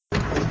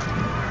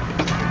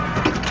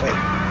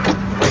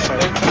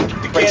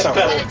brakes are.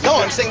 No,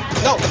 I'm saying,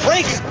 no, the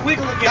brakes.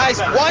 Guys,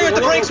 why aren't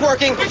the brakes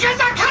working? Because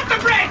I cut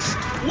the brakes!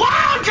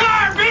 Wild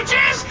card,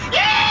 bitches!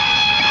 Yeah!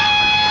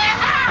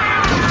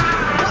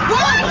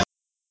 What?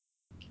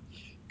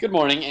 Good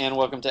morning, and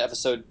welcome to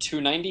episode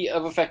 290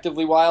 of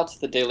Effectively Wild,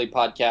 the daily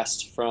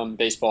podcast from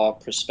Baseball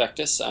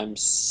Prospectus. I'm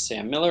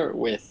Sam Miller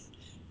with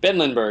Ben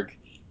Lindbergh.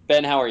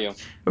 Ben, how are you?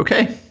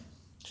 Okay.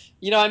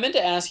 You know, I meant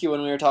to ask you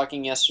when we were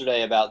talking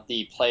yesterday about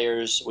the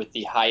players with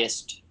the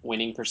highest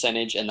winning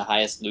percentage and the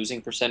highest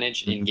losing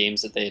percentage in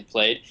games that they had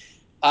played.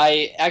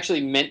 I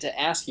actually meant to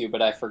ask you,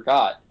 but I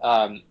forgot.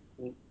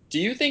 Do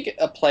you think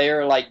a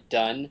player like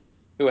Dunn,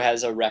 who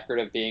has a record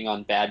of being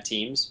on bad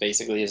teams,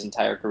 basically his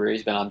entire career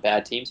he's been on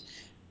bad teams,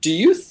 do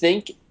you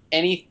think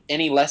any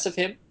less of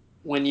him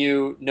when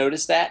you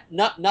notice that?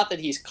 Not that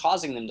he's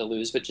causing them to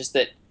lose, but just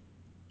that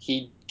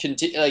he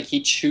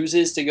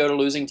chooses to go to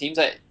losing teams.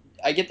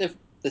 I get the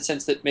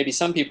sense that maybe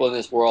some people in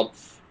this world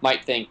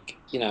might think,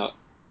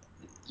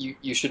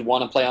 you should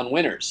want to play on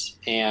winners,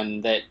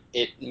 and that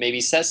it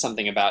maybe says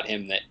something about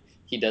him that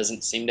he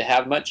doesn't seem to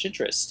have much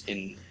interest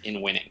in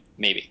winning,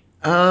 maybe.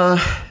 And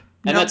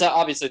No. that's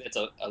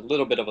a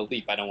little bit of a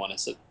leap. I don't want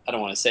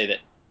to say that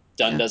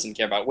Dunn doesn't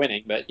care about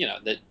winning, but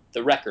that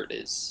the record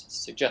is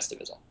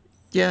suggestive is all.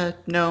 Yeah,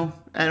 no,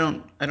 I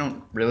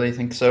don't really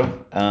think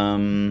so.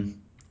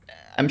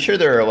 I'm sure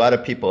there are a lot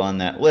of people on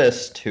that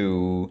list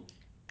who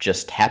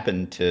just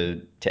happen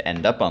to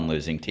end up on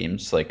losing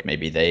teams. Like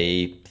maybe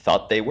they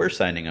thought they were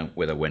signing up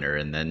with a winner,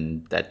 and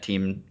then that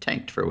team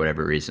tanked for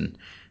whatever reason.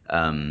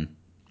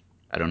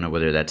 I don't know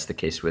whether that's the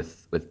case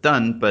with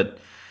Dunn, but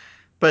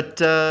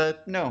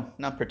no,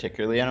 not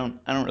particularly. I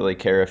don't really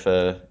care if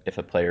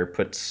a player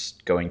puts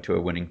going to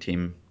a winning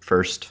team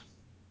first.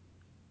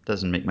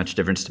 Doesn't make much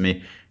difference to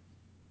me.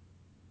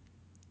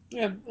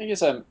 Yeah, I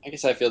guess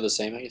I feel the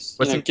same. I guess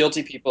Wasn't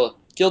guilty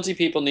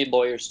people need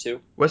lawyers too.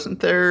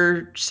 wasn't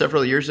there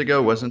several years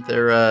ago? Wasn't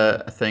there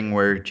a thing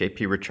where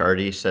J.P.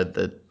 Ricciardi said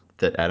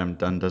that Adam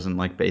Dunn doesn't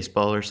like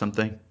baseball or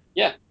something?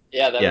 Yeah,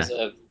 Yeah,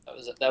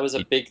 that was a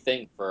he, big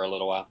thing for a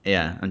little while.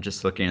 yeah. I'm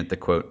just looking at the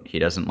quote. He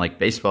doesn't like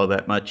baseball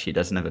that much. He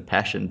doesn't have a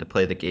passion to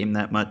play the game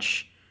that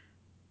much.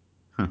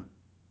 Huh.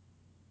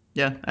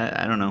 Yeah,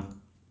 I don't know.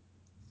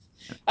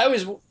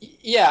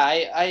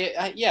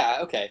 Yeah,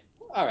 okay.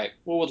 All right.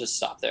 Well, we'll just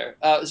stop there.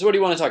 So what do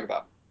you want to talk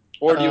about?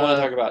 Or do you want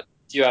to Uh, talk about,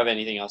 do you have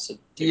anything else to go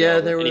yeah,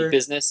 over? Any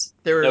business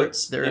there were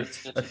notes? there were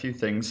Notes a mentioned? few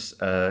things.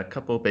 A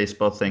couple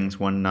baseball things,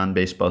 one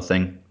non-baseball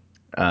thing.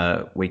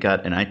 We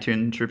got an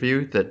iTunes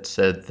review that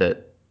said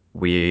that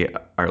we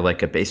are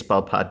like a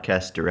baseball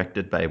podcast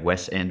directed by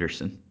Wes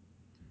Anderson.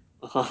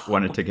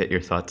 Wanted to get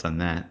your thoughts on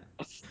that.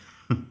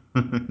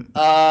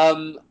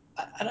 I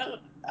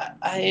don't.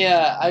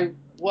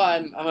 Well,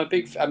 I'm a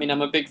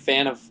big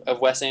fan of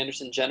Wes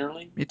Anderson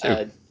generally. Me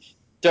too.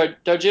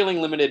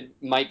 Darjeeling Limited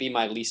might be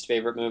my least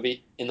favorite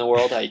movie in the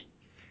world. I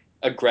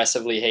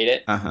aggressively hate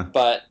it, Uh-huh.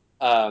 but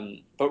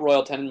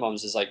Royal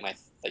Tenenbaums is like my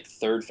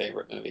third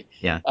favorite movie.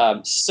 Yeah.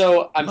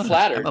 So I'm I'm a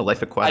flattered. Life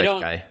I Aquatic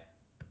don't. guy.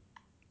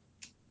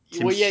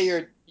 Well, yeah,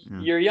 Seems. Yeah.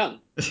 you're young.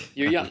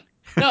 You're young.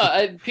 No,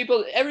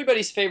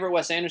 everybody's favorite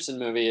Wes Anderson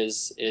movie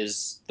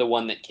is the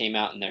one that came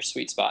out in their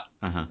sweet spot.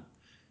 Uh-huh.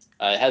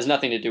 It has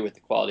nothing to do with the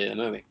quality of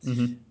the movie.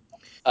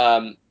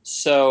 Mm-hmm.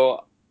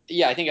 So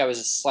yeah, I think I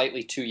was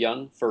slightly too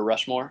young for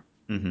Rushmore,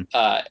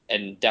 Mm-hmm.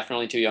 and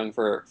definitely too young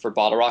for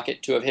Bottle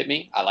Rocket to have hit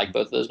me. I like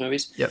both of those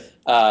movies. Yep.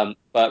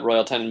 But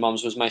Royal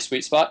Tenenbaums was my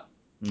sweet spot,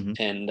 Mm-hmm.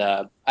 and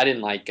I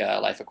didn't like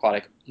Life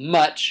Aquatic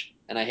much,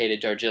 and I hated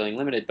Darjeeling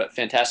Limited. But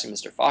Fantastic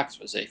Mr. Fox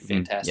was a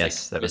fantastic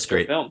Yes, that was Mr.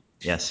 great. film.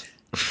 Yes.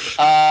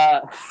 Uh,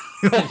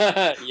 What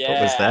was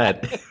yeah.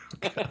 that?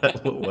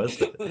 God, what was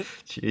that?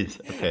 Jeez.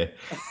 Okay.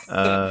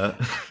 Uh,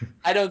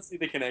 I don't see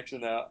the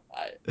connection though.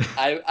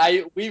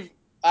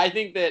 I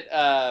think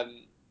that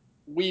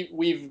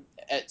we've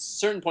at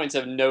certain points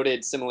have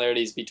noted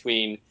similarities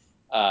between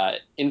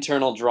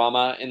internal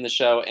drama in the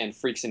show and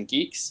Freaks and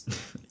Geeks,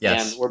 and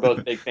yes. we're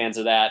both big fans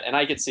of that. And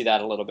I could see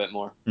that a little bit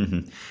more. Hmm.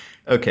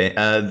 Okay.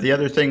 The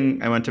other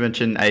thing I want to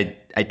mention, I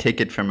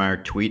take it from our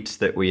tweets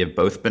that we have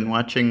both been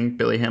watching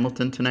Billy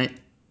Hamilton tonight.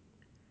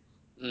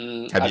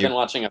 Have you?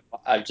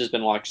 I've just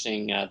been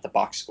watching the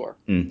box score.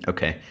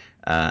 Okay.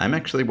 I'm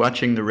actually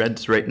watching the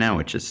Reds right now,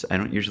 which is I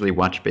don't usually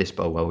watch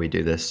baseball while we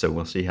do this, so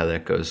we'll see how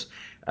that goes.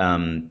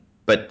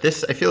 But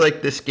I feel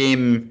like this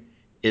game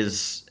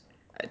is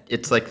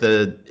it's like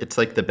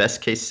the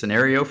best case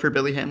scenario for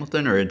Billy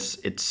Hamilton, or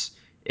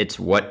it's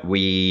what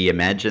we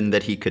imagine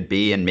that he could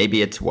be, and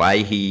maybe it's why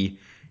he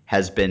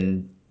has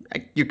been,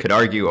 you could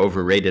argue,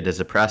 overrated as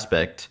a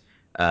prospect,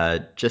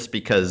 just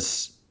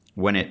because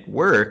when it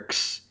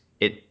works,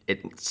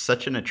 it's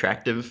such an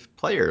attractive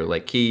player.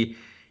 Like he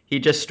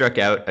just struck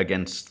out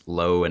against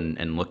low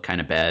and looked kind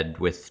of bad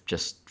with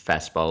just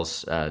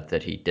fastballs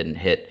that he didn't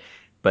hit.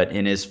 But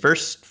in his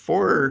first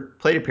four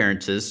plate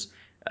appearances,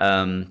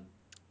 um,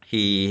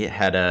 he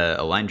had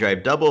a line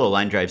drive double, a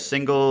line drive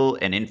single,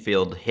 an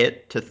infield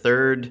hit to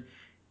third,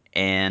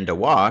 and a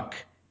walk,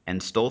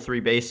 and stole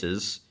three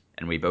bases.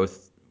 And we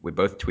both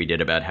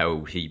tweeted about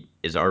how he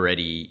is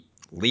already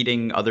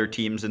leading other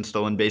teams in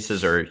stolen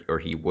bases, or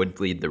he would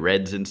lead the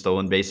Reds in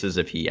stolen bases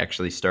if he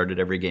actually started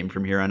every game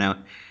from here on out.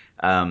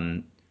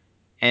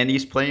 And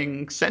he's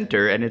playing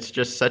center, and it's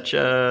just such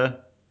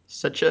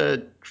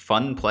a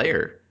fun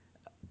player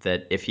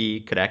that if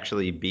he could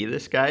actually be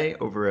this guy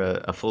over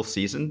a full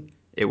season,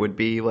 it would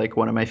be like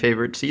one of my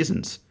favorite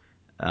seasons.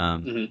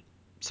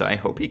 So I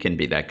hope he can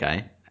be that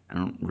guy. I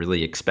don't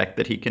really expect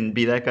that he can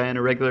be that guy on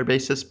a regular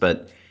basis,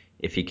 but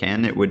if he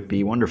can, it would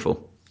be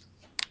wonderful.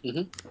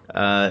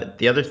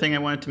 The other thing I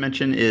wanted to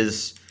mention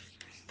is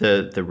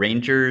the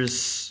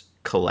Rangers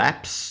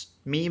collapse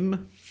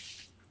meme,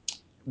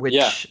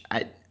 which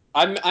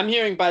I'm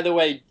hearing, by the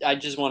way, I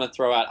just want to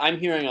throw out, I'm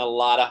hearing a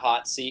lot of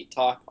hot seat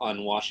talk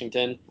on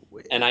Washington,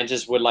 and I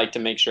just would like to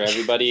make sure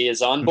everybody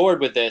is on board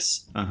with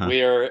this.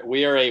 We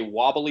are a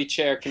wobbly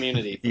chair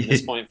community from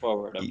this point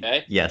forward,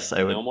 okay? Yes,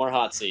 I would. No more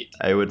hot seat.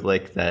 I would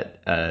like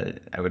that.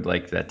 I would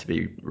like that to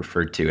be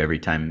referred to every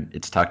time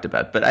it's talked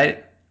about. But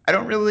I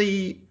don't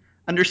really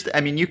understand.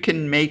 I mean, you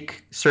can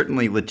make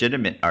certainly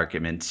legitimate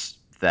arguments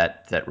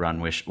that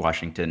Ron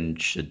Washington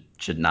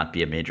should not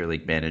be a major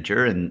league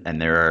manager,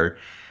 and there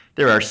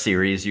are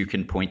series you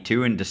can point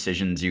to and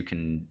decisions you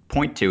can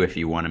point to if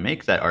you want to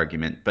make that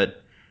argument. But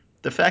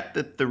the fact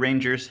that the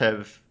Rangers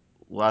have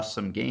lost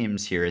some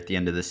games here at the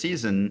end of the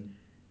season,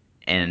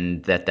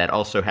 and that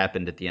also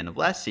happened at the end of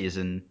last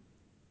season,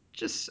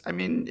 just, I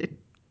mean,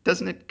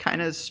 it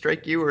kind of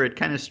strike you, or it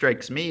kind of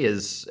strikes me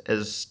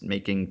as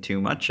making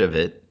too much of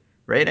it,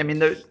 right? I mean,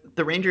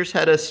 the Rangers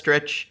had a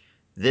stretch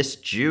this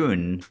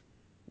June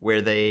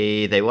where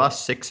they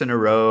lost 6 in a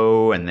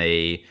row, and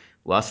they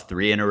lost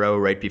 3 in a row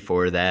right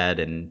before that,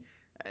 and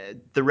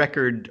the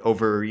record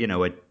over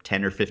a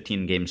 10 or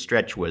 15 game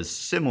stretch was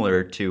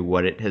similar to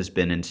what it has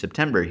been in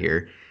September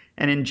here.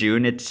 And in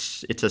June,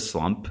 it's a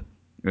slump,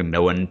 and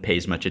no one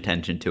pays much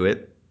attention to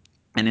it.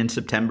 And in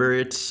September,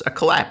 it's a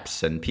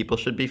collapse, and people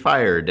should be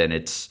fired, and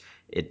it's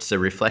a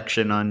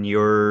reflection on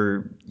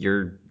your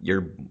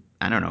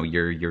I don't know,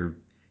 your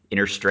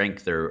inner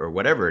strength, or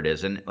whatever it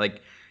is. And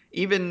like,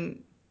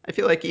 even I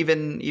feel like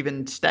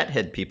even stat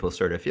head people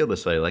sort of feel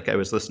this way. Like, I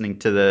was listening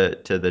to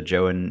the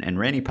Joe and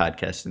Randy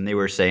podcast, and they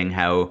were saying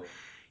how,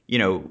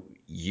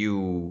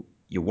 you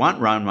want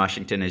Ron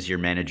Washington as your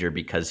manager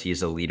because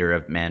he's a leader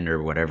of men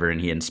or whatever,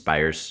 and he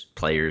inspires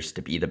players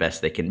to be the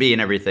best they can be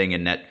and everything,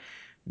 and that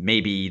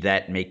maybe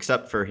that makes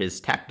up for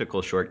his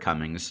tactical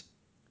shortcomings,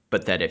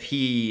 but that if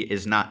he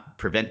is not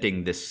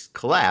preventing this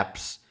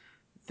collapse,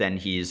 then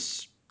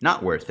he's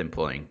not worth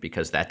employing,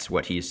 because that's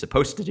what he's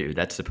supposed to do.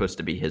 That's supposed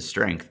to be his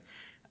strength.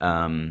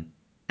 And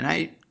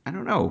I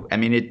don't know. I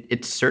mean,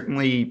 it's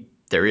certainly,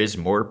 there is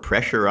more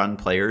pressure on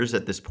players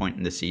at this point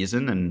in the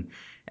season,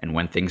 and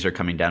when things are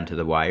coming down to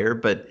the wire,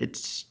 but it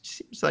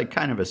seems like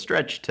kind of a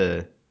stretch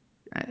to,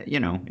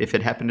 if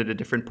it happened at a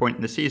different point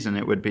in the season,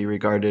 it would be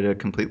regarded a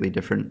completely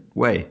different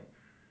way.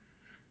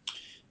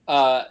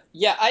 I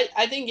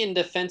think in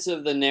defense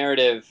of the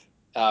narrative,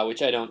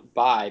 which I don't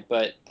buy,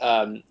 but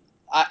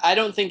I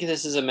don't think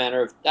this is a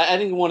matter of. I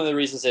think one of the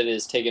reasons it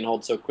has taken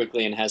hold so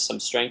quickly and has some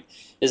strength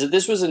is that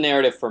this was a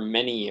narrative for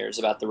many years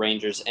about the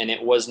Rangers, and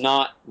it was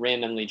not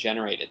randomly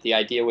generated. The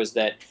idea was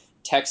that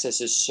Texas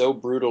is so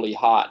brutally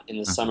hot in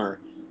the summer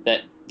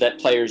that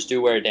players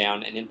do wear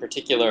down, and in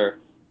particular,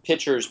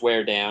 pitchers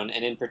wear down,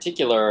 and in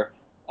particular,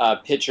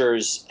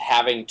 pitchers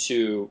having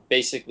to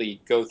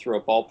basically go through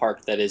a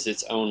ballpark that is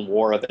its own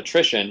war of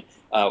attrition,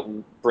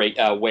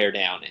 wear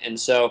down. And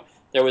so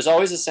there was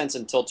always a sense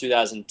until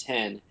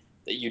 2010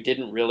 that you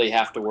didn't really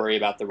have to worry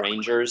about the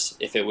Rangers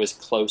if it was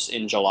close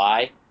in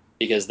July,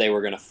 because they were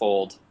going to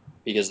fold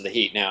because of the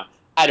heat. Now,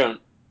 I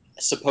don't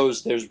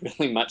suppose there's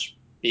really much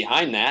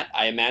behind that.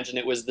 I imagine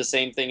it was the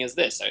same thing as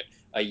this,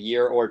 a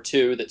year or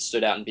two that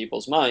stood out in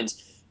people's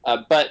minds.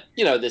 But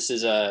this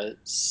is a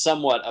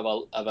somewhat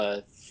of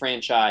a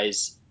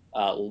franchise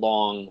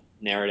long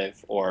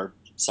narrative or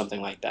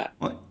something like that.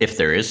 Well, if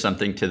there is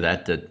something to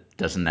that,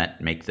 doesn't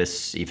that make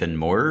this even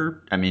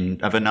more, I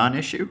mean, of a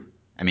non-issue?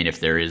 I mean,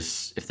 if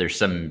there's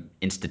some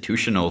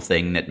institutional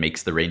thing that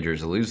makes the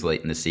Rangers lose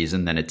late in the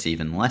season, then it's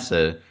even less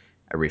a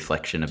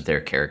reflection of their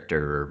character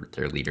or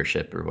their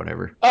leadership or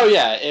whatever. Oh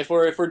yeah, if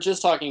we're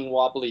just talking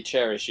wobbly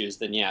chair issues,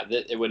 then yeah,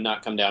 it would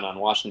not come down on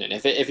Washington.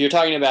 If you're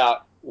talking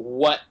about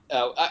what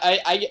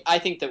I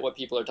think that what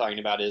people are talking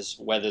about is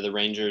whether the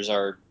Rangers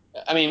are.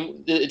 I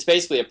mean, it's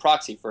basically a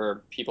proxy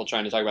for people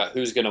trying to talk about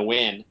who's going to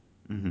win.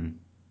 Mm-hmm.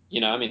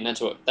 I mean, that's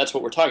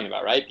what we're talking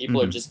about, right?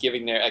 People are just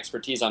giving their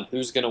expertise on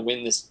who's going to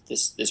win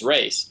this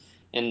race,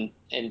 and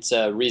it's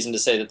a reason to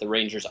say that the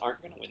Rangers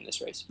aren't going to win this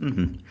race.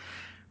 Mm-hmm.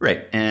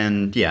 Right,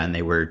 and yeah, and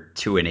they were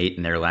 2-8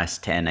 in their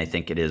last 10, I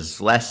think it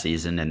is, last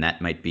season, and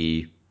that might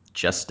be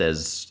just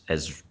as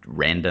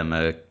random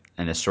an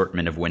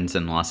assortment of wins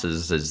and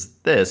losses as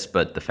this,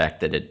 but the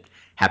fact that it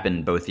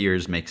happened both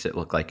years makes it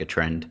look like a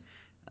trend.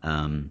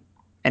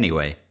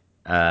 Anyway,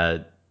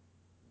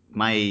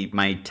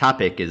 my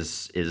topic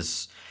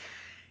is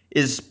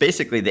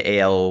basically the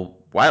AL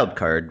wild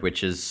card,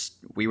 which is,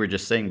 we were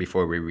just saying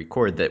before we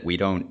record that we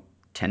don't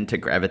tend to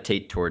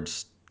gravitate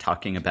towards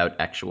talking about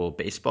actual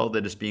baseball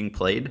that is being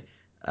played.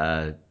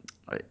 I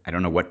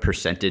don't know what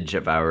percentage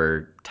of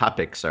our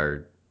topics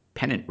are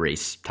pennant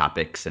race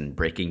topics and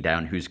breaking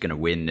down who's going to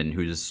win and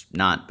who's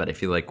not, but I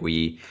feel like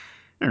I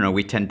don't know,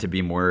 we tend to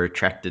be more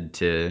attracted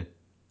to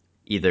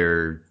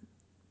either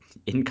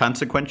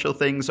inconsequential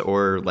things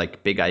or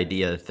like big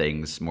idea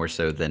things more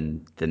so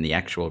than the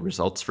actual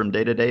results from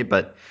day to day.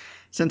 But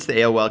since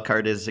the AL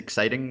wildcard is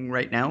exciting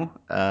right now,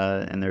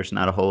 and there's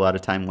not a whole lot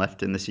of time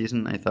left in the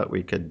season, I thought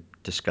we could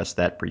discuss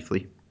that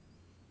briefly.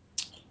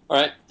 All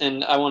right,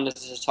 and I wanted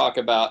to talk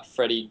about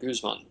Freddie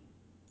Guzman.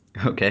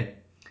 Okay.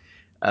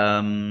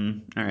 All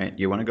right.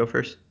 You want to go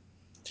first?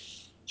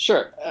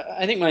 Sure.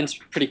 I think mine's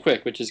pretty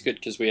quick, which is good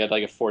because we had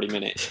like a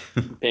 40-minute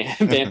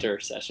banter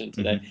session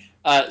today.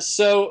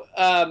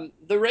 The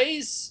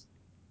Rays,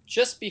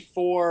 just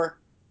before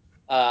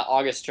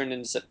August turned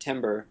into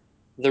September,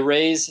 the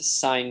Rays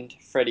signed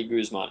Freddie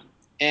Guzman.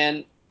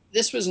 And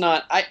this was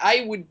not,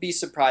 I would be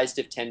surprised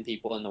if 10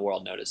 people in the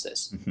world noticed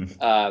this.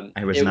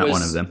 I was not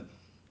one of them.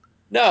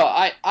 No,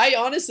 I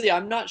honestly,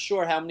 I'm not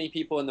sure how many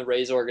people in the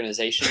Rays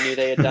organization knew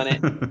they had done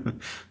it.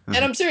 And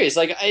I'm serious.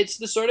 Like, it's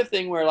the sort of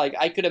thing where, like,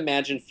 I could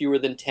imagine fewer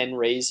than 10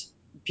 Rays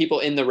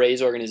people in the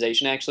Rays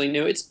organization actually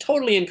knew. It's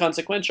totally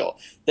inconsequential.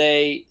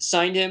 They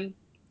signed him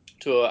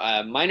to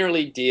a minor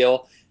league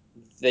deal.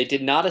 They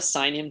did not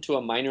assign him to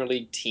a minor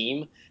league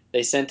team.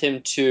 They sent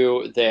him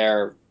to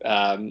their,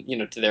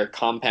 to their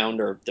compound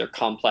or their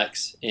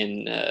complex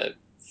in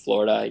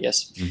Florida, I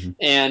guess. Mm-hmm.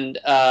 And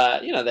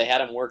they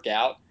had him work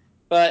out.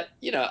 But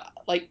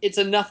like, it's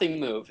a nothing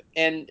move.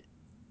 And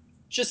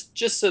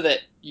just so that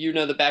you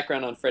know the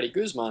background on Freddie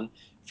Guzman.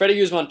 Freddie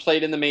Guzman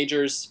played in the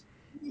majors.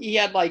 He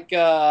had like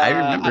I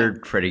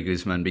remember Freddie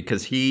Guzman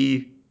because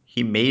he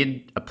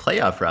made a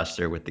playoff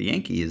roster with the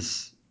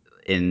Yankees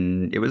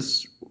it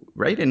was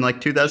right in like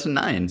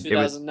 2009.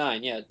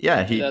 2009,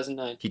 Yeah,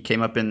 2009. he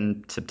came up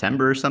in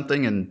September or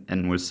something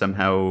and was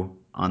somehow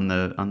on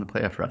the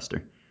playoff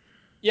roster.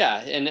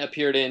 Yeah, and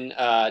appeared in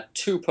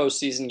 2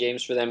 postseason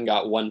games for them.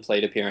 Got 1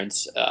 plate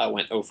appearance.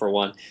 Went 0 for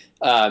 1.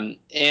 And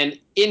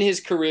in his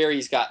career,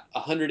 he's got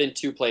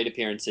 102 plate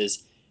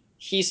appearances.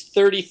 He's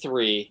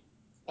 33,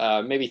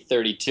 maybe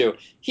 32.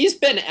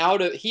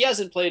 He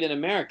hasn't played in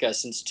America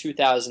since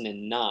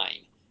 2009.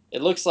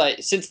 It looks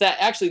like since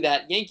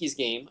that Yankees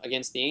game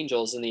against the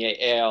Angels in the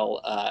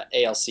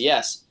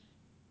ALCS.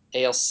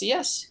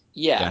 ALCS?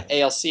 Yeah,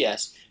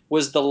 ALCS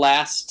was the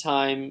last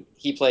time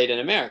he played in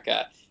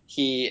America.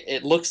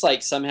 It looks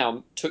like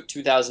somehow took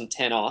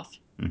 2010 off.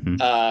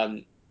 Mm-hmm.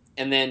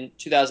 And then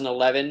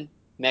 2011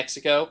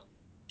 Mexico,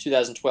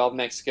 2012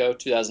 Mexico,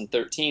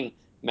 2013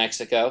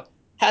 Mexico.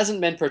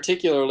 Hasn't been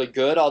particularly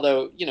good,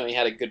 although he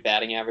had a good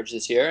batting average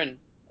this year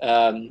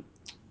and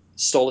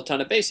stole a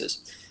ton of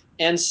bases.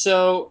 And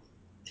so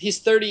he's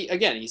 30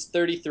 again. He's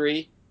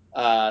 33,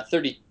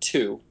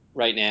 32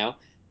 right now.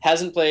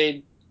 Hasn't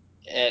played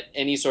at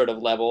any sort of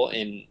level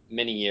in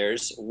many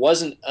years.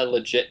 Wasn't a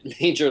legit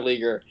major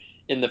leaguer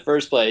in the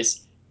first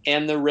place.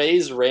 And the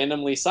Rays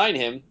randomly sign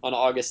him on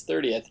August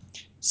 30th.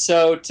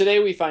 So today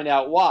we find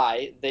out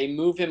why. They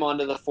move him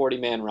onto the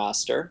 40-man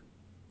roster.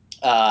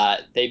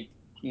 They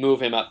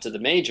move him up to the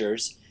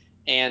majors.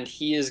 And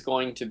he is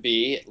going to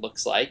be, it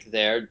looks like,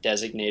 their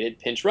designated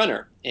pinch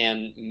runner.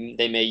 And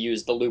they may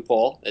use the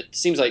loophole. It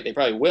seems like they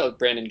probably will.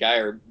 Brandon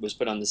Guyer was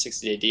put on the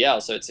 60-day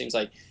DL, so it seems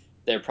like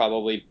they're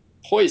probably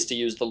poised to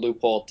use the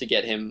loophole to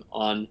get him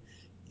on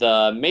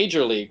the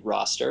major league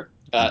roster.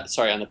 On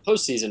the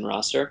postseason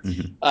roster.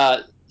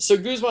 Mm-hmm. So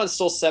Guzman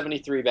stole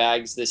 73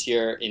 bags this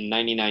year in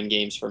 99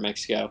 games for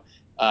Mexico.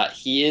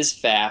 He is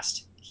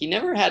fast. He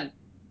never had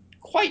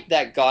quite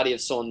that gaudy of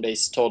stolen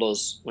base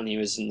totals when he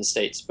was in the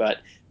States,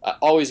 but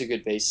always a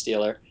good base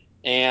stealer.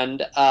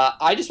 And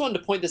I just wanted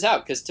to point this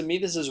out because to me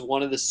this is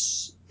one of the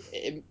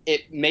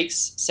it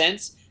makes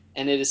sense,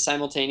 and it is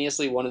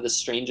simultaneously one of the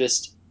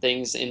strangest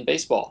things in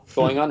baseball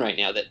going on right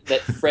now.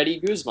 That Freddie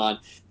Guzman,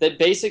 that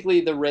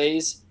basically the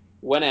Rays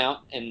went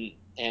out and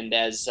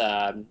as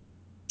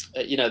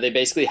they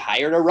basically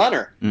hired a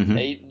runner.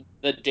 Mm-hmm.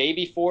 The day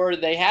before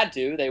they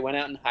went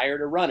out and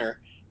hired a runner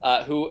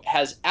who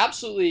has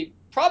absolutely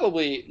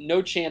probably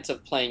no chance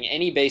of playing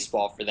any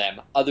baseball for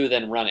them other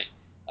than running.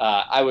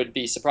 I would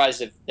be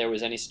surprised if there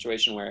was any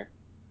situation where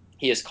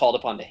he is called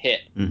upon to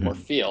hit Mm-hmm. or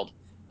field,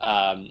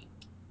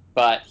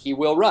 but he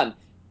will run.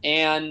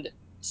 And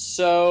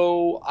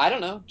so I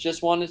don't know.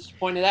 Just wanted to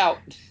point it out.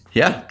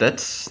 Yeah,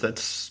 that's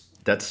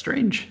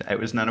strange. I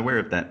was not aware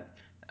of that.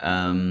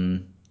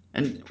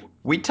 And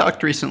we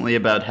talked recently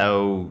about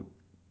how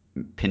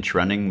pinch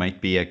running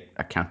might be a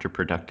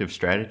counterproductive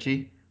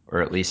strategy,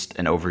 or at least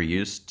an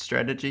overused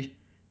strategy.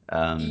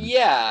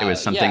 It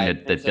was something In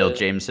that terms Bill of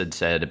James had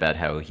said about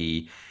how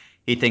he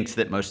thinks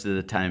that most of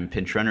the time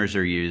pinch runners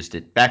are used,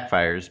 it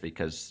backfires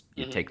because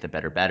you take the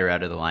better batter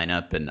out of the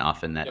lineup, and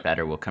often that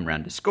batter will come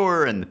around to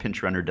score, and the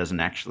pinch runner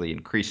doesn't actually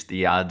increase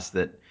the odds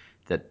that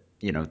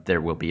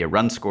there will be a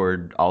run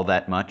scored all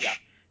that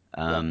much.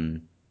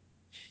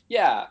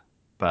 Yeah.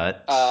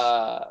 But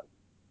Uh,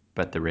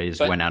 but the Rays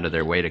but went out of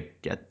their way to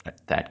get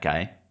that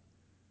guy.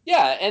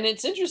 Yeah, and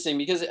it's interesting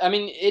because I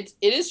mean it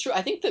is true.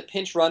 I think that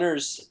pinch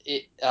runners,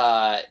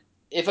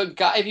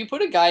 if you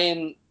put a guy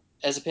in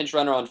as a pinch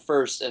runner on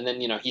first, and then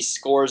he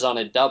scores on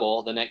a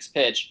double the next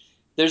pitch,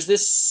 there's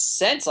this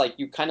sense like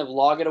you kind of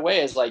log it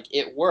away as like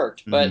it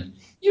worked. But Hmm.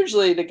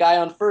 usually the guy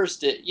on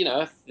first,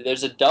 if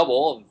there's a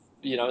double,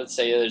 let's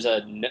say there's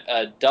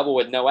a double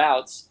with no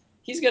outs,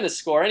 he's going to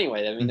score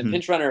anyway. I mean, the Hmm.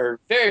 pinch runner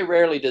very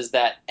rarely does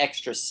that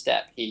extra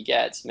step he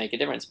gets make a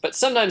difference, but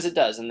sometimes it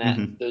does, and that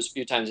Hmm. those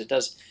few times it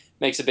does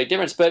makes a big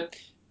difference. But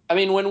I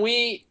mean, when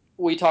we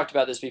talked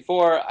about this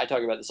before, I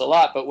talk about this a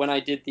lot, but when I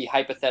did the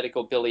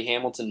hypothetical Billy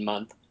Hamilton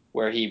month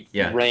where he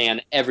Yeah.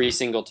 ran every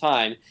single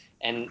time,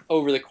 and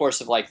over the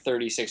course of like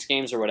 36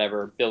 games or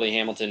whatever, Billy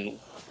Hamilton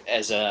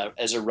as a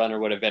runner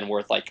would have been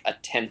worth like a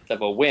tenth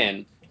of a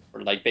win,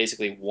 or like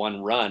basically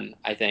one run,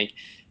 I think.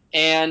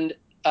 And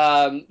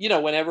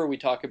whenever we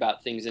talk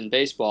about things in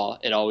baseball,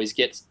 it always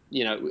gets,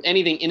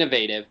 anything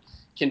innovative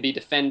can be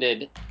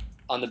defended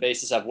on the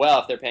basis of, well,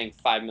 if they're paying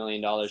 $5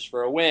 million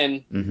for a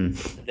win, Hmm.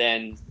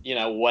 then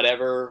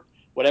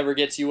whatever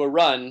gets you a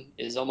run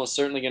is almost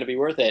certainly going to be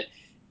worth it.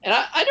 And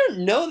I don't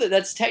know that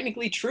that's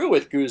technically true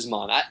with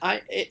Guzman.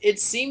 It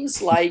seems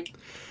like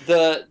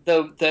the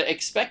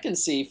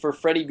expectancy for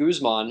Freddie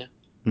Guzman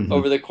Hmm.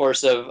 over the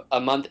course of a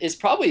month is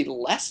probably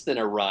less than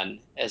a run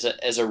as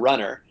a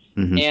runner.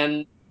 Hmm.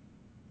 And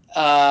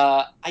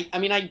I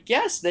mean, I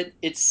guess that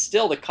it's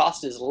still the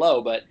cost is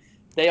low, but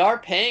they are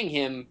paying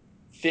him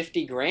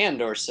 50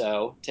 grand or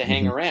so to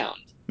hang Hmm. around.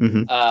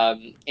 Hmm.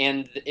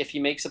 And if he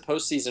makes a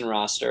postseason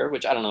roster,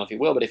 which I don't know if he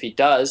will, but if he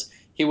does,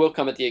 he will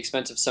come at the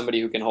expense of somebody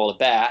who can hold a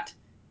bat.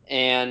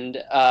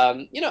 And I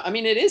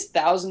mean, it is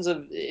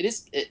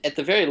at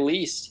the very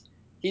least,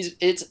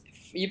 it's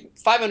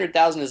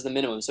 500,000 is the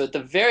minimum. So at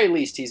the very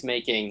least, he's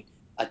making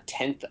a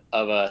tenth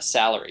of a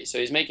salary. So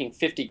he's making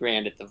 50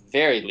 grand at the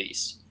very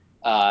least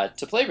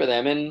to play for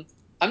them. And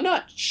I'm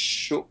not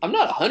sure. I'm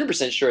not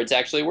 100% sure it's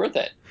actually worth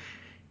it.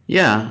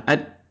 Yeah,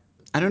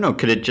 I don't know.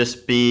 Could it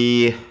just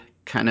be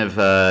kind of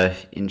a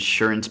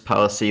insurance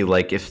policy?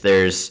 Like if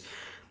there's,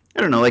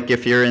 I don't know, like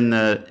if you're in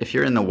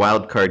the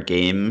wild card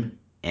game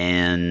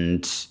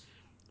and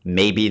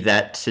maybe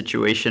that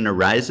situation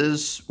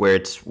arises where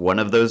it's one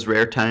of those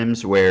rare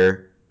times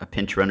where a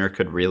pinch runner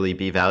could really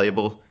be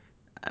valuable.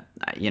 I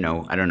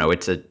don't know.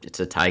 It's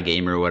a tie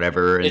game or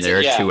whatever, and there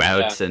are Yeah, two yeah.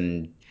 outs,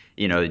 and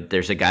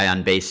there's a guy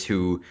on base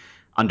who,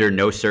 under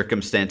no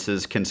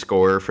circumstances, can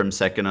score from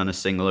second on a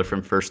single or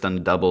from first on a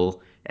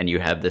double, and you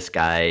have this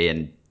guy,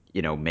 and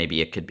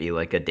maybe it could be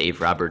like a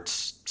Dave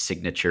Roberts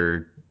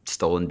signature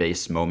stolen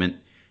base moment.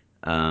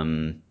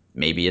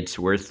 Maybe it's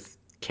worth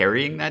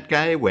carrying that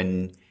guy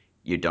when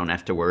you don't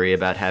have to worry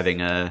about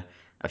having a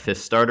fifth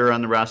starter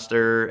on the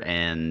roster,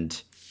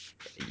 and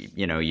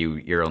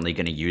you're only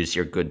going to use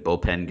your good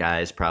bullpen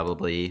guys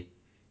probably.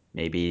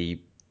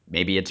 Maybe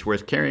it's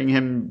worth carrying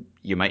him.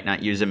 You might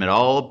not use him at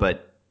all,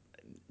 but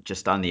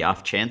just on the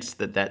off chance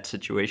that that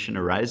situation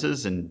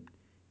arises, and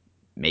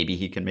maybe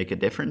he can make a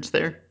difference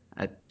there.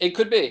 It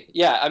could be.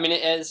 Yeah. I mean,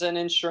 as an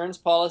insurance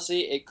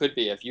policy, it could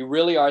be. If you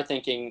really are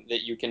thinking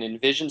that you can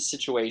envision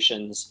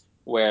situations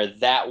where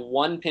that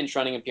one pinch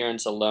running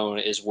appearance alone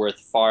is worth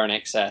far in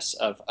excess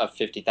of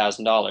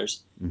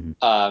 $50,000,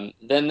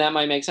 Mm-hmm. then that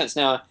might make sense.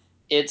 Now,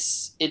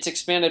 it's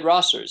expanded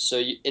rosters,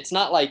 so it's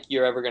not like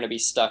you're ever going to be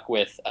stuck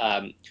with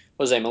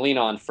Jose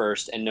Molina on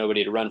first and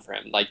nobody to run for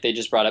him. Like they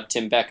just brought up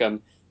Tim Beckham.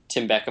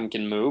 Tim Beckham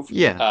can move.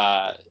 Yeah.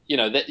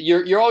 That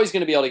you're always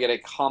going to be able to get a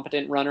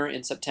competent runner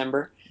in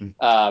September.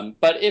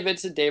 But if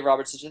it's a Dave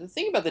Roberts situation, the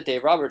thing about the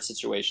Dave Roberts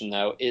situation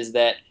though is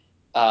that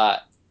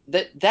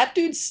that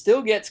dude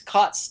still gets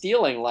caught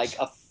stealing like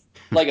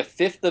a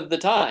fifth of the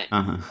time.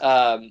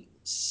 Uh-huh.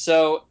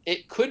 So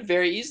it could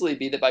very easily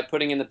be that by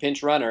putting in the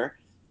pinch runner,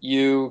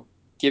 you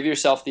give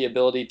yourself the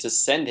ability to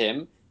send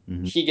him.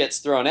 Mm-hmm. He gets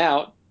thrown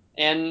out,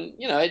 and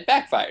it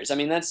backfires. I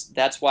mean,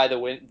 that's why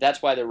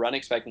the run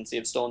expectancy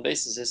of stolen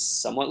bases is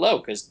somewhat low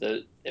because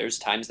there's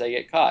times they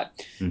get caught.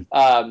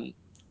 Um,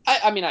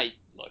 I mean, I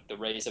look, the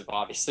Rays have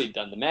obviously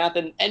done the math,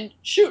 and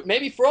shoot,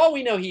 maybe for all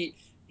we know,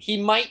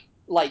 he might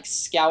like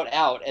scout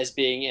out as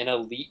being an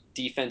elite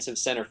defensive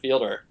center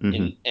fielder,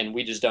 Mm-hmm. and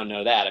we just don't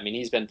know that. I mean,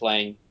 he's been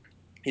playing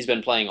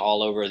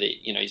all over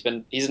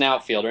he's an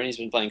outfielder and he's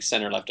been playing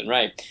center, left, and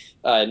right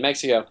in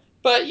Mexico.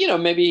 But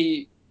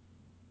maybe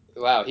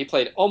wow, he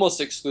played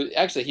almost exclude.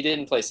 Actually, he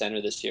didn't play center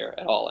this year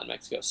at all in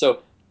Mexico,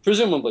 so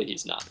presumably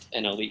he's not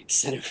an elite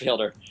center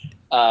fielder.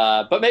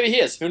 But maybe he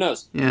is. Who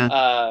knows?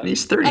 Yeah. And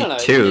he's I don't know.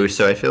 32,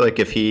 so I feel like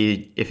if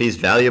he's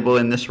valuable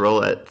in this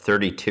role at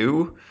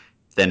 32,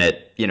 then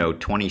at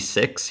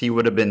 26 he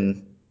would have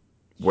been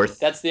worth.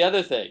 That's the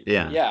other thing.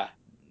 Yeah. Yeah,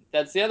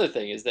 that's the other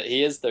thing is that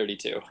he is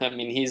 32. I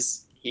mean,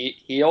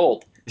 he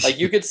old. Like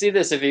you could see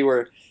this if he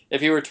were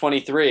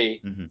 23.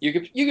 Hmm.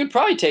 You could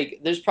probably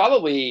take. There's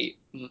probably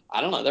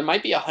I don't know. There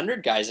might be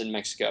 100 guys in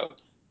Mexico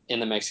in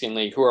the Mexican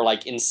League who are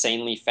like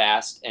insanely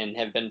fast and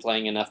have been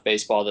playing enough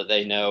baseball that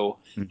they know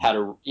Hmm. how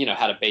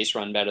to base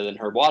run better than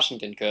Herb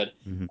Washington could.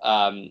 Hmm.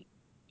 Um,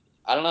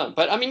 I don't know,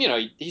 but I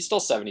mean, he's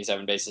still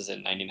 77 bases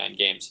in 99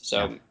 games, Yeah.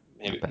 so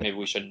maybe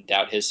we shouldn't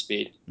doubt his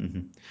speed.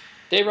 Mm-hmm.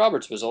 Dave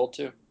Roberts was old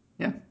too.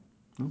 Yeah.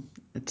 Well,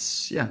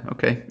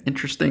 okay.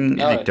 Interesting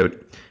All right.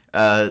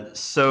 anecdote.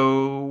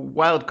 So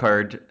wild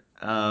card.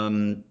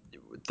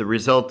 The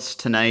results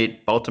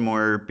tonight: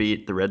 Baltimore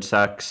beat the Red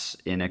Sox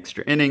in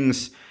extra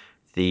innings.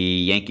 The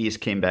Yankees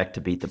came back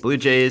to beat the Blue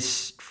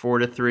Jays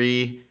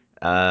 4-3.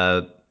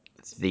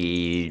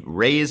 The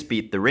Rays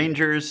beat the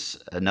Rangers,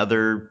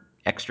 another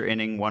extra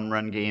inning,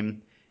 1-run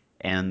game,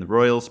 and the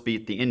Royals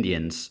beat the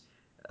Indians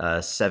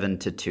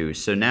 7-2.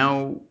 So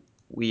now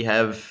we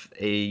have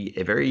a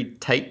very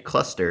tight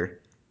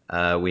cluster.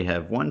 We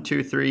have 1,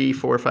 2, 3,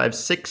 4, 5,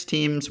 6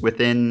 teams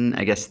within,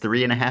 I guess,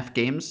 3.5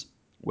 games,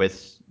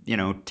 with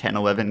 10,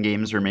 11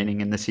 games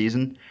remaining in the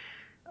season.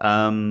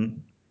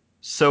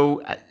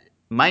 So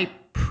my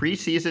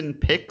preseason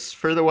picks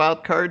for the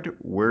wild card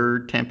were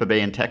Tampa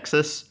Bay and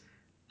Texas.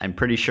 I'm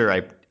pretty sure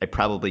I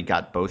probably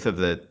got both of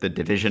the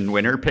division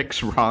winner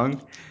picks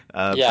wrong,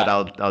 but Yeah,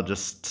 I'll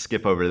just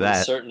skip over I'm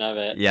that. certain of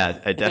it. Yeah,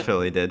 I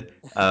definitely did.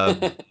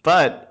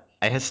 But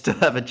I still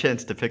have a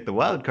chance to pick the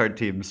wild card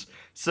teams.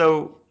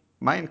 So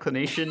my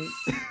inclination,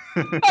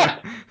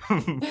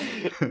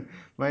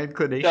 my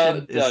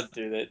inclination is Don't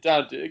do that.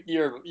 Don't do.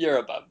 You're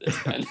above this,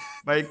 Ben.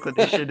 my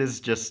inclination is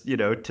just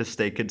to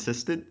stay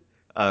consistent.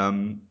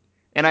 Um,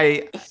 and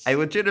I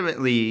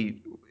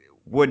legitimately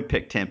would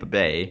pick Tampa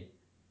Bay,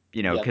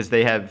 Yep. because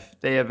they have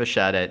a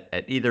shot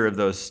at either of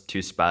those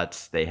two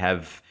spots. They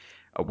have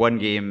a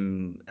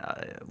 1-game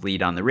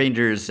lead on the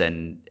Rangers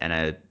and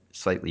a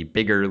slightly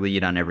bigger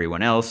lead on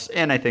everyone else,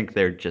 and I think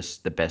they're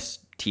just the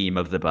best team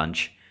of the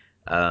bunch.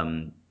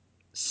 Um,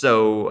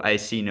 so I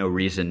see no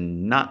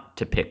reason not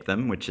to pick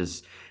them, which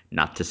is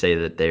not to say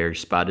that their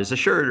spot is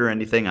assured or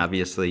anything.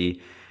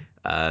 Obviously,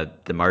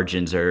 the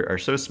margins are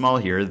so small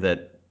here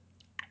that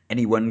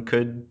anyone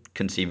could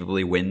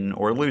conceivably win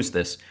or lose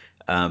this.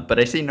 But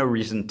I see no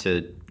reason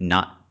to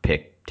not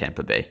pick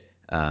Tampa Bay.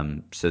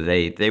 So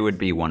they would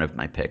be one of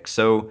my picks.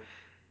 So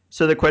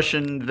the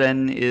question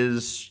then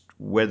is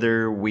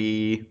whether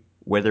we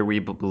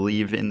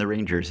believe in the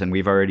Rangers, and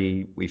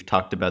we've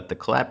talked about the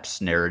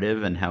collapse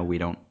narrative and how we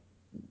don't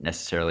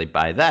necessarily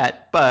buy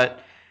that,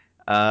 but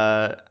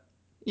uh,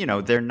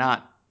 they're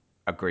not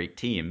a great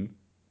team.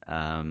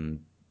 Um,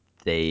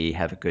 they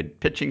have a good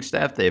pitching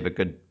staff. They have a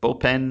good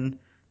bullpen.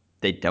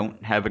 They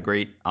don't have a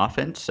great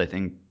offense. I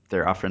think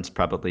their offense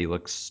probably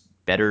looks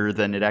better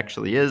than it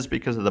actually is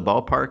because of the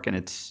ballpark, and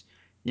it's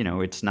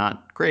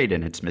not great,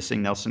 and it's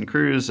missing Nelson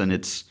Cruz, and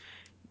it's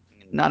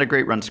not a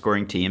great run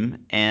scoring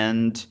team.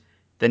 And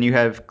then you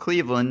have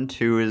Cleveland,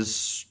 who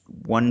is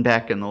one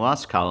back in the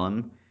loss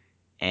column,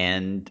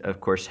 and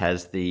of course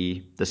has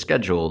the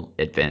schedule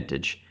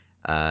advantage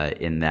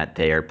in that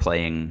they are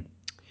playing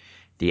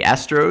the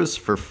Astros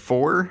for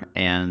 4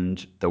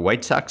 and the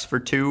White Sox for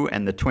 2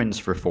 and the Twins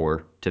for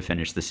 4 to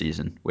finish the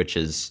season, which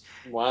is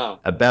Wow.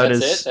 about That's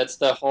it. as That's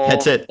the that's whole.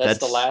 it. That's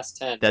the last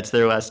 10. That's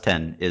their last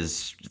 10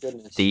 is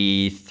Goodness.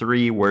 the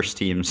 3 worst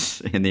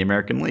teams in the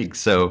American League.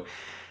 So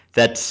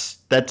that's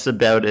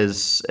about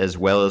as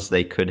well as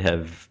they could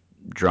have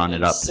drawn it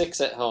And up.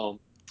 6 at home.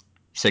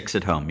 6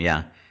 at home,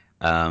 yeah.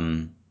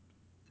 Um,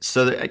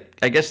 so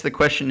I guess the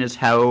question is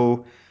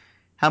how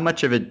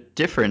much of a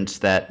difference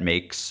that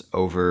makes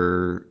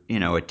over a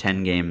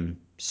 10-game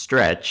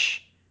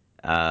stretch.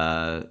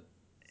 Uh,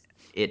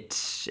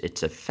 it's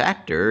a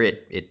factor.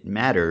 It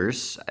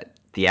matters.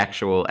 The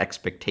actual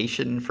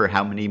expectation for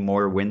how many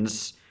more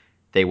wins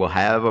they will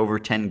have over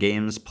 10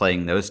 games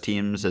playing those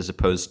teams as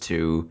opposed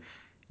to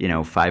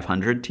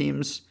 500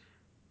 teams,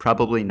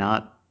 probably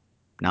not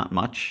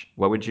much.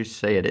 What would you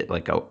say it is?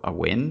 Like a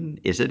win?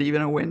 Is it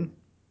even a win?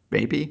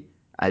 Maybe.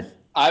 I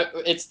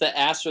It's the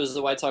Astros,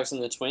 the White Sox,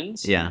 and the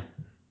Twins. Yeah.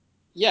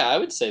 Yeah, I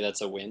would say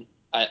that's a win.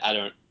 I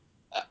don't.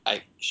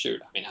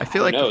 Shoot. I mean, I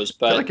feel who like knows? I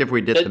feel But like if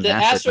we did the the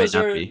math, it might Astros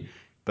not are be.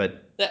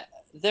 But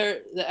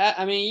the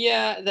I mean,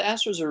 yeah, the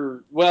Astros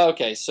are well.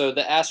 Okay, so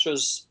the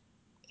Astros.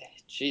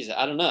 Geez,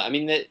 I don't know. I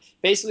mean,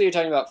 basically you're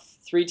talking about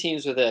 3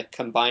 teams with a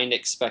combined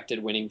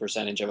expected winning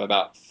percentage of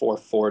about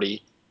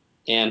 440.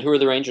 And who are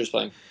the Rangers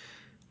playing?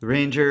 the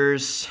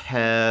Rangers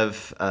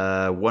have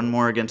 1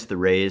 more against the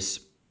Rays,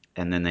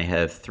 and then they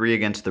have 3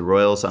 against the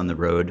Royals on the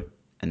road,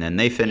 and then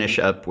they Hmm. finish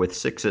up with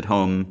 6 at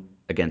home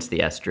against the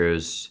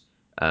Astros,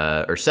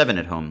 or 7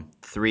 at home,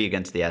 3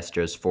 against the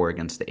Astros, 4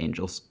 against the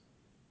Angels.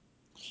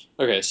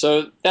 Okay,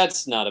 so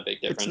that's not a big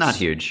It's not difference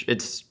huge.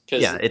 It's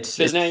because yeah. It's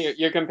now it's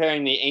you're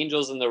comparing the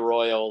Angels and the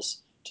Royals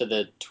to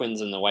the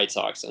Twins and the White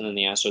Sox, and then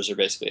the Astros are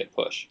basically a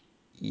push.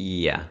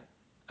 yeah.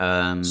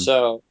 Um,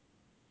 So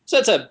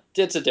it's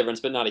a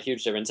difference, but not a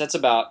huge difference. That's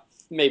about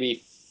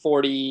maybe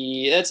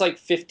 40. That's like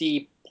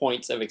 50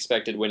 points of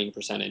expected winning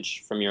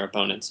percentage from your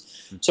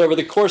opponents. So over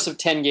the course of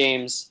 10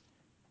 games,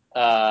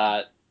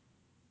 uh,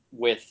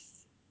 with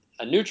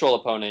a neutral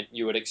opponent,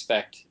 you would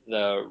expect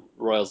the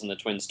Royals and the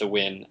Twins to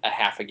win a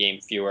half a game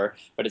fewer.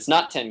 But it's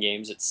not 10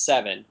 games; it's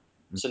 7.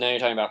 So now you're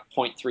talking about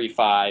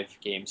 0.35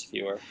 games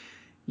fewer. And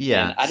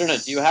yeah. I don't know.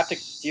 Do you have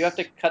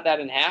to cut that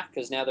in half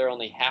because now they're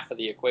only half of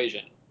the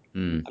equation?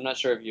 Hmm. I'm not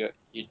sure if you.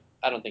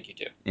 I don't think you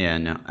do. Yeah,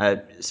 no.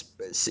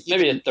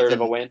 Maybe a third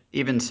of a win.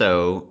 Even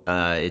so,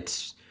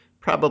 it's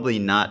probably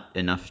not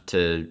enough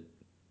to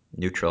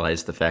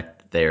neutralize the fact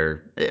that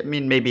they're. I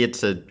mean, maybe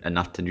it's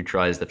enough to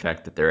neutralize the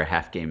fact that they're a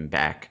half game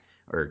back,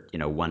 or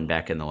one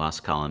back in the loss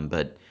column,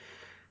 but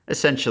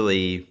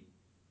essentially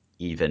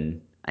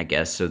even, I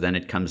guess. So then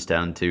it comes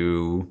down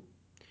to,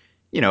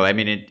 I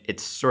mean,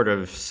 it's sort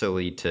of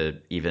silly to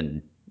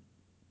even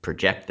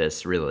project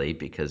this really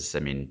because I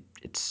mean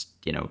it's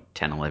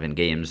 10, 11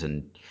 games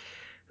and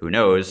who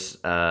knows.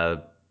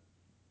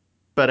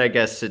 But I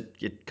guess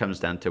it comes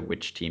down to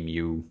which team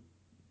you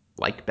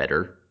like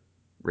better,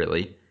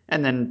 really.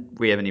 And then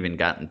we haven't even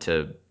gotten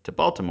to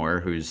Baltimore,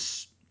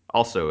 who's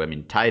also, I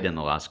mean, tied in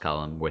the loss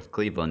column with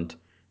Cleveland,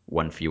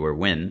 one fewer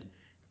win.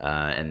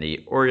 And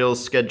the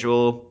Orioles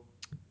schedule,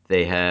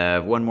 they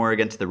have one more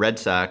against the Red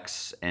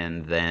Sox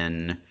and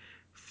then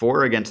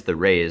four against the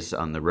Rays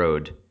on the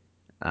road.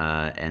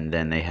 And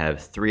then they have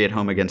three at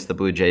home against the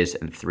Blue Jays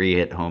and three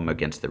at home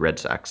against the Red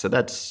Sox. So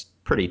that's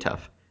pretty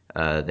tough.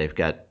 They've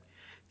got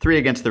three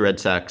against the Red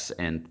Sox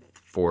and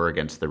four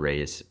against the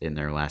Rays in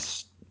their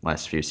last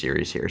few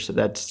series here. So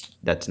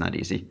that's not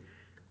easy.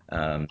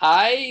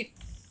 I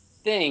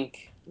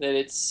think that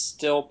it's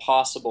still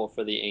possible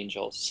for the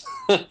Angels.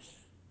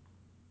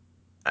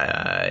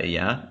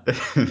 Yeah.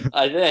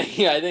 I think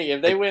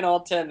if they win all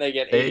 10, they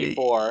get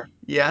 84.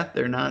 Yeah,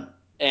 they're not.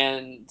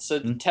 And so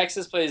Hmm.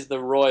 Texas plays the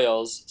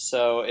Royals.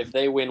 So if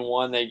they win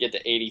one, they get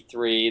to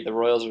 83. The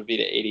Royals would be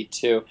to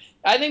 82.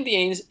 I think the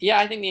Angels. Yeah,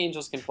 I think the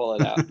Angels can pull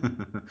it out.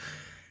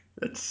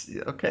 That's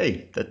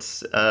okay.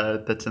 That's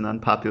an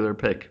unpopular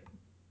pick,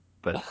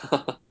 but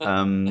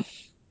um,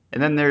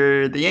 and then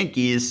there are the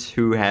Yankees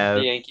who The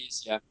have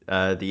Yankees.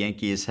 Yeah. the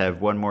Yankees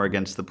have one more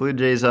against the Blue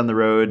Jays on the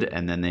road,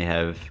 and then they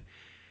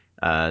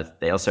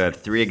also have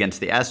three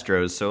against the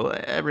Astros. So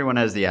everyone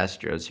has the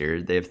Astros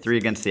here. They have three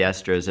against the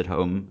Astros at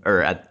home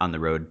or on the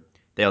road.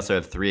 They also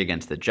have three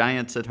against the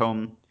Giants at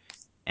home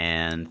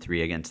and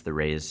three against the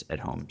Rays at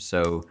home.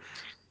 So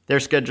their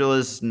schedule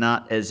is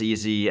not as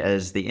easy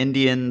as the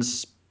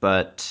Indians,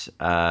 but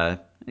I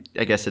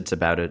guess it's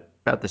about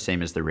the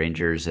same as the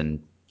Rangers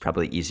and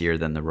probably easier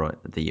than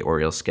the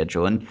Orioles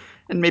schedule. And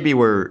maybe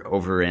we're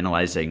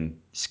overanalyzing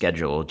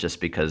schedule just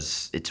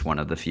because it's one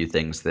of the few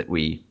things that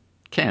we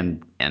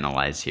can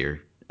analyze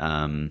here.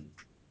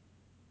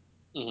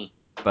 Mhm.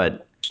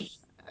 But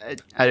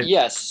I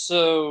Yes.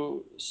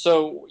 So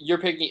you're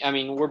picking. I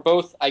mean, we're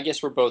both. I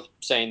guess we're both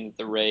saying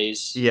the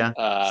Rays. yeah,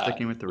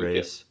 sticking with the We feel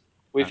Rays.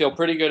 we feel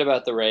pretty good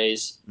about the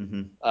Rays.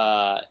 Mhm.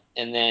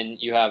 And then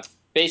you have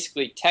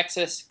basically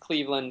Texas,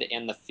 Cleveland,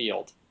 and the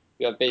field.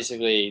 You have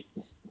basically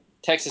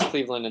Texas,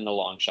 Cleveland, and the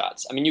long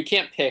shots. I mean, you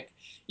can't pick.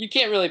 You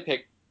can't really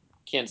pick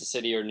Kansas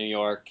City or New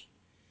York,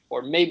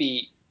 or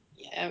maybe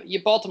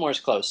Baltimore's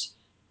close.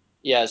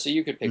 Yeah, so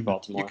you could pick Mhm.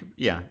 Baltimore.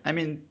 Yeah. I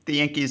mean, the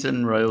Yankees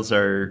and Royals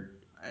are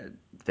uh,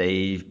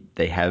 they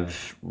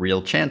have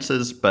real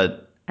chances,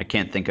 but I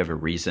can't think of a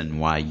reason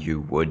why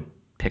you would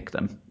pick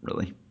them.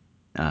 Really.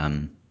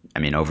 Um, I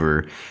mean,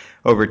 over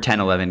 10,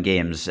 11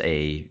 games,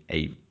 a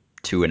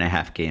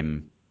 2.5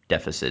 game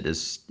deficit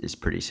is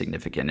pretty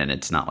significant, and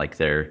it's not like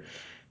they're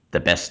the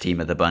best team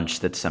of the bunch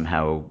that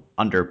somehow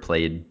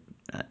underplayed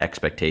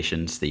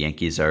expectations. The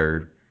Yankees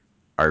are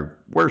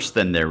worse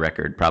than their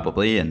record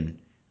probably, and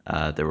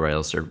the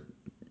Royals are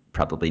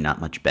probably not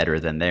much better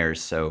than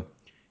theirs.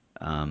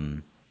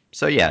 Um,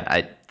 so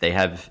yeah, they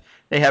have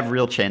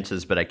real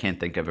chances, but I can't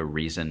think of a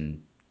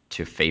reason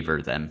to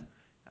favor them.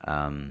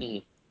 Um,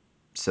 Mhm.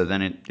 so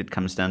then it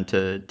comes down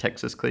to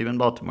Texas, Cleveland,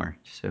 Baltimore.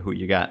 So who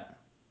you got?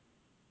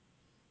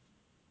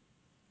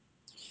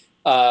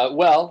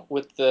 Well,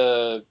 with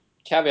the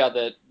caveat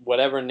that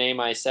whatever name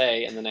I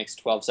say in the next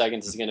 12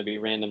 seconds is going to be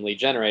randomly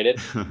generated,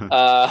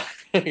 uh,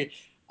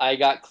 I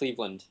got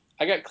Cleveland.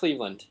 I got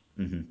Cleveland.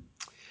 Hmm.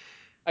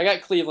 I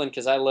got Cleveland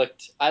because I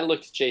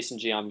looked Jason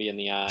Giambi in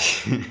the eye,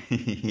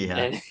 Yeah,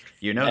 and and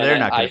they're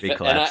not going I to be and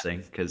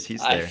collapsing because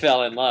he's I there.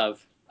 fell in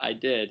love. I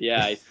did.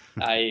 Yeah.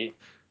 I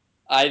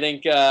I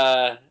think.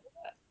 I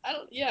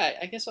don't. Yeah.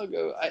 I guess I'll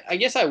go. I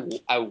guess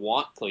I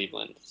want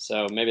Cleveland,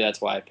 so maybe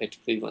that's why I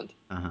picked Cleveland.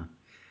 Uh-huh.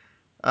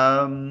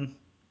 Um,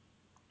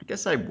 I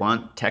guess I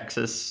want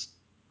Texas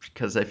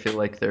because I feel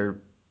like they're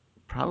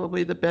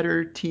probably the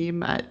better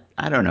team.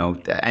 I don't know.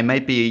 I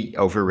might be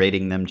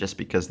overrating them just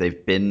because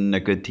they've been a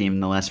good team in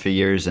the last few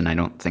years, and I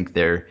don't think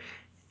they're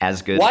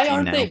as good a Why team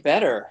aren't they now.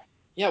 better?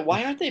 Yeah.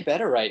 Why aren't they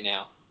better right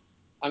now?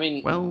 I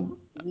mean, Well,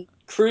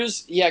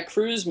 Cruz. Yeah,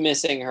 Cruz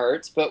missing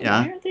hurts, but why yeah.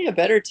 aren't they a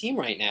better team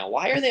right now?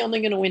 Why I are they th- only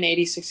going to win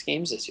 86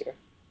 games this year?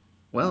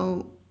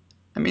 well,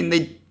 I mean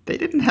they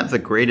didn't have the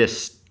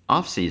greatest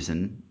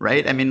offseason,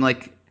 right? I mean,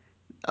 like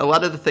a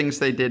lot of the things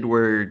they did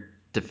were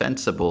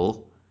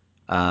defensible,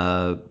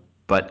 uh,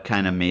 but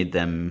kind of made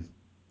them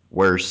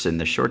worse in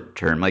the short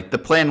term. Like the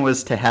plan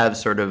was to have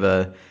sort of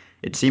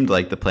it seemed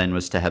like the plan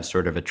was to have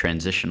sort of a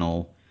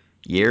transitional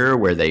year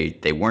where they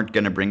weren't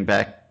going to bring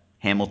back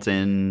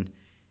Hamilton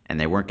and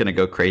they weren't going to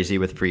go crazy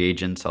with free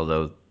agents,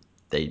 although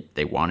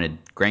they wanted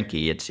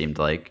Greinke, it seemed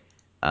like.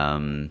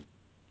 Um,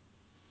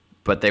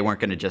 but they weren't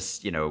going to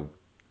just,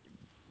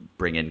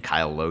 bring in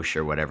Kyle Loesch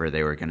or whatever.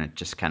 They were going to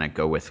just kind of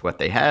go with what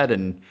they had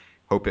and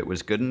hope it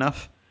was good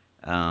enough.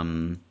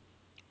 And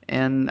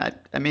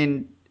I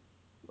mean,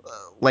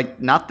 like,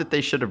 not that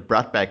they should have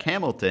brought back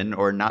Hamilton,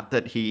 or not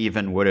that he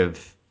even would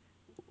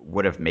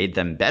have made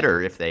them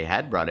better if they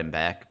had brought him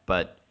back,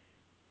 but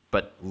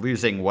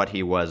losing what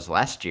he was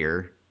last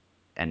year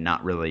and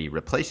not really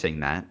replacing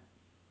that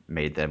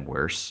made them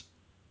worse.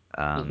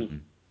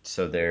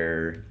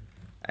 So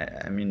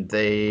I mean,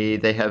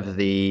 they have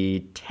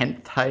the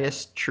 10th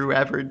highest true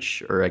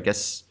average, or I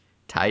guess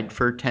tied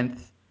for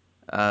 10th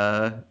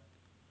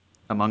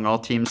among all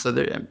teams. So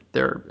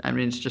I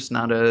mean, it's just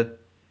not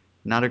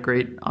a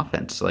great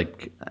offense.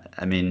 Like,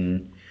 I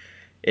mean,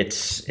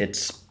 it's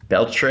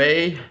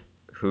Beltre,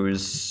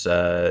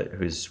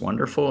 who's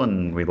wonderful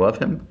and we love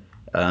him.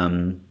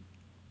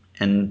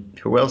 And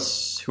who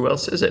else? Who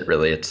else is it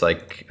really? It's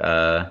like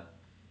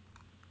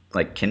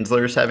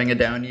Kinsler's having a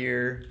down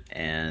year,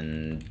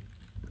 and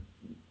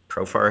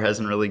Profar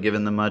hasn't really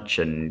given them much,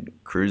 and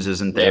Cruz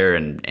isn't there,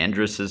 and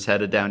Andrus has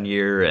had a down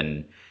year,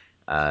 and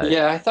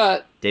I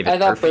thought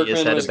David Murphy Berkman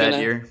has had was a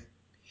bad year.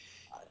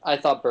 I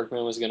thought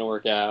Berkman was gonna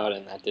work out,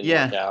 and that didn't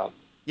work out.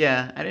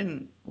 Yeah, I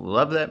didn't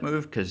love that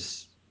move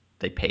because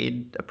they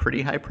paid a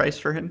pretty high price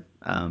for him.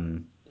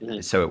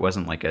 So it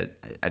wasn't like I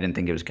didn't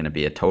think it was going to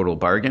be a total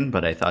bargain,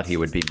 but I thought he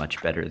would be much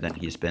better than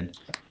he's been.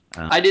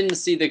 I didn't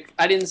see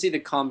the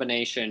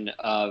combination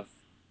of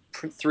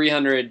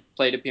 300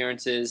 plate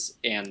appearances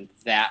and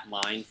that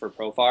line for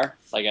Profar.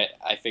 Like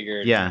I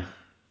figured,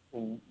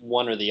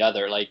 one or the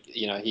other. Like,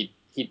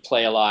 he'd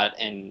play a lot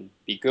and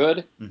be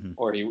good,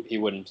 or he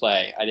wouldn't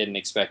play. I didn't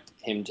expect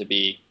him to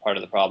be part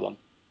of the problem.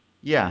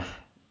 Yeah,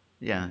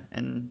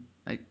 and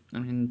I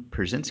mean,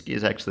 Przynski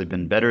has actually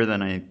been better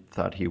than I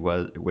thought he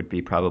would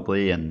be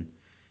probably, and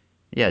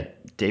yeah,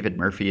 David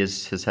Murphy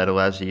has had a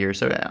lousy year,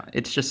 so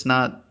it's just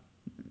not.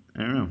 I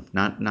don't know,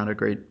 not a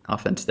great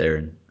offense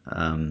there.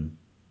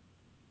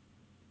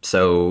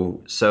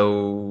 So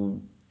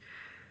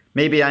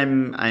maybe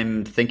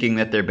I'm thinking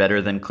that they're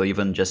better than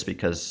Cleveland just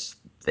because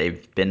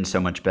they've been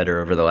so much better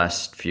over the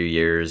last few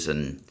years,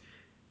 and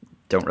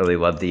don't really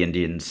love the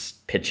Indians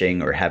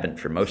pitching, or haven't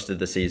for most of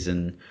the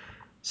season.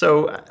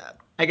 So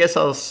I guess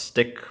I'll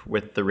stick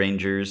with the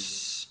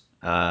Rangers.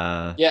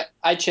 Yeah,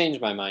 I changed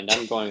my mind.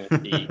 I'm going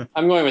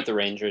with the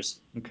Rangers.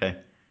 Okay.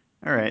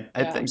 All right.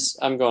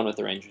 I'm going with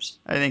the Rangers.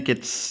 I think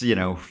it's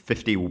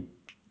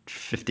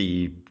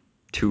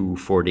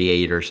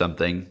 52-48 or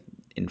something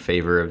in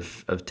favor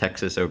of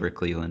Texas over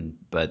Cleveland,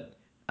 but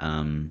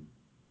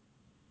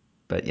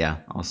yeah,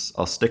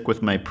 I'll stick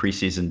with my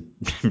preseason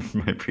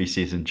my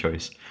preseason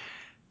choice.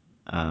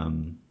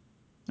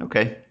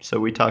 Okay, so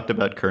we talked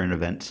about current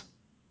events.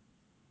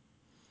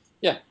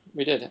 Yeah,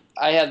 we did.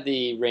 I had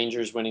the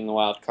Rangers winning the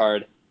wild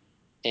card,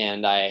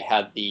 and I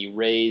had the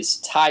Rays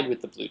tied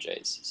with the Blue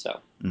Jays. So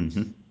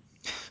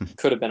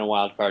could have been a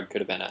wild card,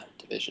 could have been a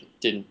division.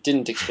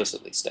 Didn't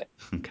explicitly state.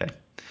 Okay.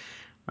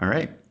 All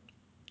right.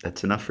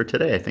 That's enough for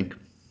today, I think.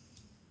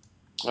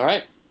 All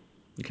right.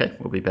 Okay,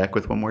 we'll be back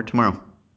with one more tomorrow.